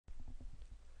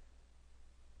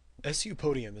SU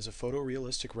Podium is a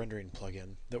photorealistic rendering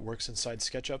plugin that works inside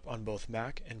SketchUp on both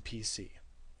Mac and PC.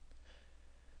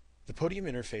 The Podium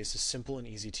interface is simple and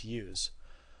easy to use.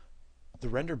 The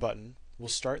render button will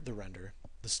start the render,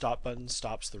 the stop button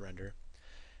stops the render,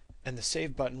 and the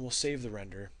save button will save the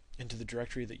render into the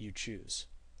directory that you choose.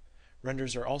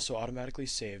 Renders are also automatically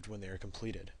saved when they are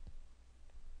completed.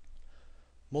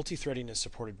 Multi-threading is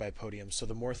supported by Podium, so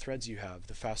the more threads you have,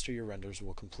 the faster your renders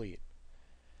will complete.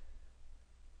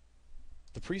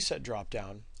 The preset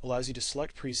dropdown allows you to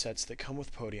select presets that come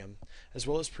with Podium, as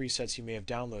well as presets you may have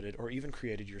downloaded or even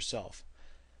created yourself.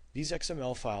 These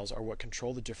XML files are what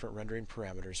control the different rendering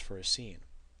parameters for a scene.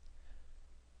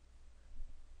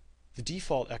 The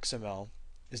default XML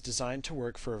is designed to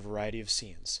work for a variety of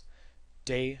scenes: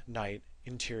 day, night,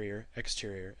 interior,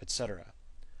 exterior, etc.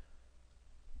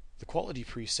 The quality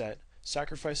preset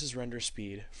sacrifices render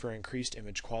speed for increased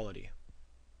image quality.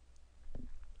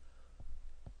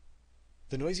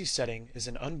 The noisy setting is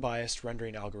an unbiased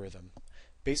rendering algorithm.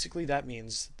 Basically, that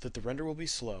means that the render will be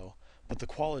slow, but the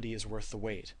quality is worth the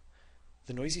wait.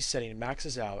 The noisy setting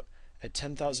maxes out at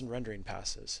 10,000 rendering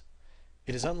passes.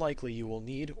 It is unlikely you will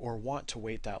need or want to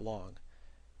wait that long.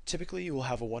 Typically, you will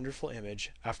have a wonderful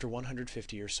image after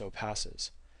 150 or so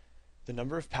passes. The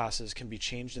number of passes can be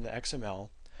changed in the XML,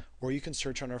 or you can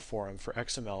search on our forum for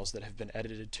XMLs that have been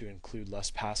edited to include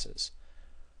less passes.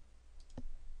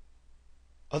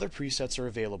 Other presets are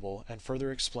available and further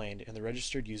explained in the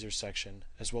registered users section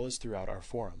as well as throughout our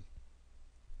forum.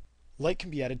 Light can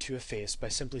be added to a face by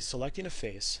simply selecting a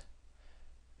face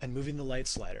and moving the light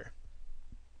slider.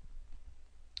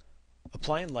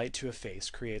 Applying light to a face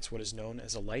creates what is known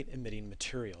as a light emitting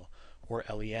material, or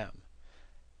LEM.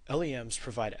 LEMs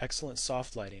provide excellent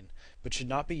soft lighting, but should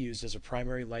not be used as a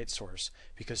primary light source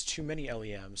because too many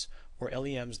LEMs, or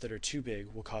LEMs that are too big,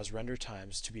 will cause render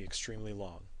times to be extremely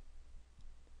long.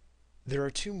 There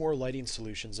are two more lighting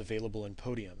solutions available in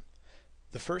Podium.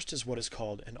 The first is what is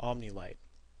called an Omni Light.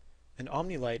 An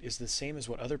Omni Light is the same as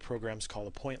what other programs call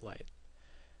a point light.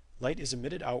 Light is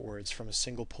emitted outwards from a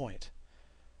single point.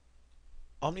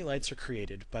 Omni Lights are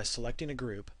created by selecting a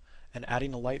group and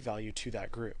adding a light value to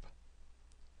that group.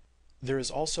 There is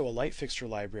also a light fixture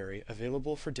library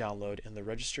available for download in the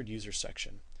registered user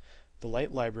section. The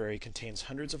light library contains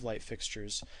hundreds of light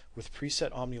fixtures with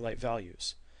preset Omni Light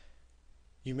values.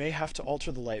 You may have to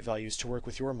alter the light values to work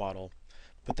with your model,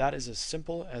 but that is as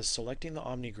simple as selecting the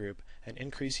Omni group and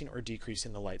increasing or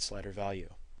decreasing the light slider value.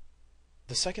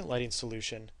 The second lighting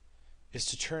solution is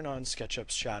to turn on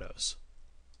SketchUp's shadows.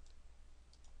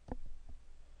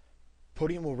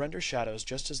 Podium will render shadows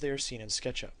just as they are seen in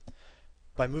SketchUp.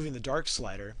 By moving the dark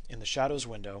slider in the shadows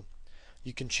window,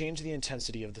 you can change the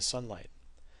intensity of the sunlight.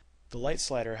 The light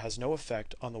slider has no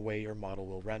effect on the way your model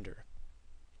will render.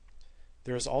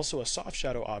 There is also a soft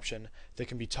shadow option that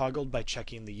can be toggled by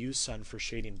checking the Use Sun for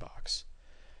Shading box.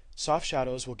 Soft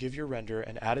shadows will give your render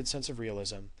an added sense of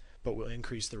realism, but will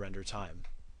increase the render time.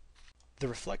 The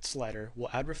Reflect slider will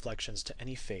add reflections to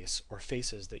any face or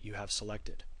faces that you have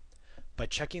selected. By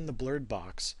checking the Blurred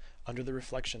box under the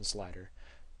Reflection slider,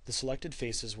 the selected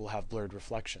faces will have blurred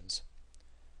reflections.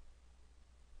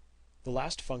 The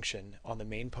last function on the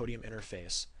main Podium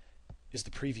interface is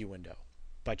the Preview window.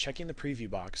 By checking the Preview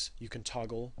box, you can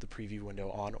toggle the Preview window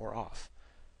on or off.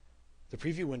 The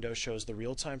Preview window shows the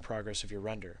real-time progress of your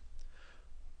render.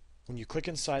 When you click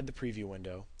inside the Preview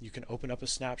window, you can open up a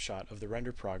snapshot of the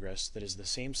render progress that is the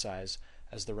same size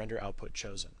as the render output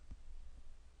chosen.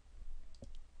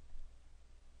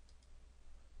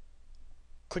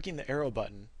 Clicking the arrow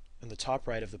button in the top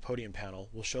right of the Podium panel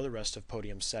will show the rest of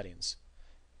Podium's settings.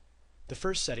 The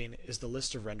first setting is the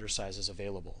list of render sizes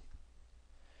available.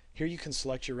 Here you can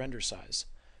select your render size.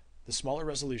 The smaller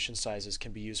resolution sizes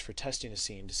can be used for testing a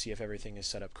scene to see if everything is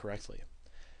set up correctly.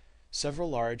 Several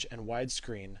large and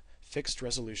widescreen fixed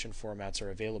resolution formats are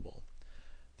available.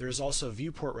 There is also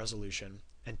viewport resolution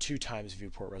and 2x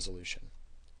viewport resolution.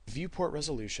 Viewport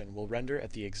resolution will render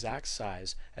at the exact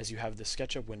size as you have the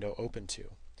SketchUp window open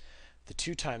to. The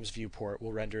 2x viewport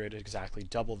will render at exactly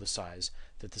double the size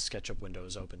that the SketchUp window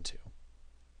is open to.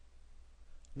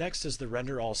 Next is the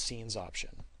Render All Scenes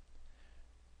option.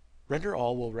 Render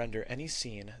All will render any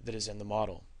scene that is in the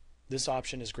model. This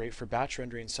option is great for batch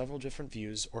rendering several different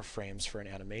views or frames for an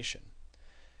animation.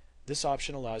 This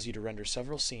option allows you to render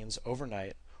several scenes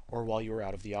overnight or while you are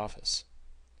out of the office.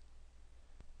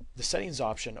 The Settings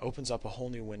option opens up a whole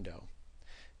new window.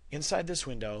 Inside this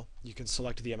window, you can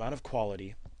select the amount of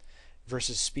quality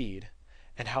versus speed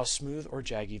and how smooth or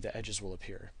jaggy the edges will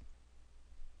appear.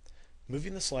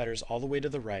 Moving the sliders all the way to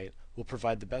the right will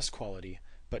provide the best quality,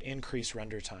 but increase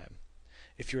render time.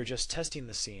 If you are just testing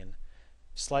the scene,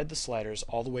 Slide the sliders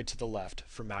all the way to the left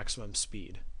for maximum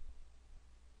speed.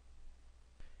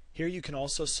 Here you can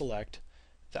also select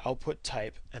the output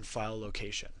type and file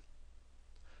location.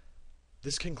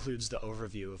 This concludes the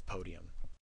overview of Podium.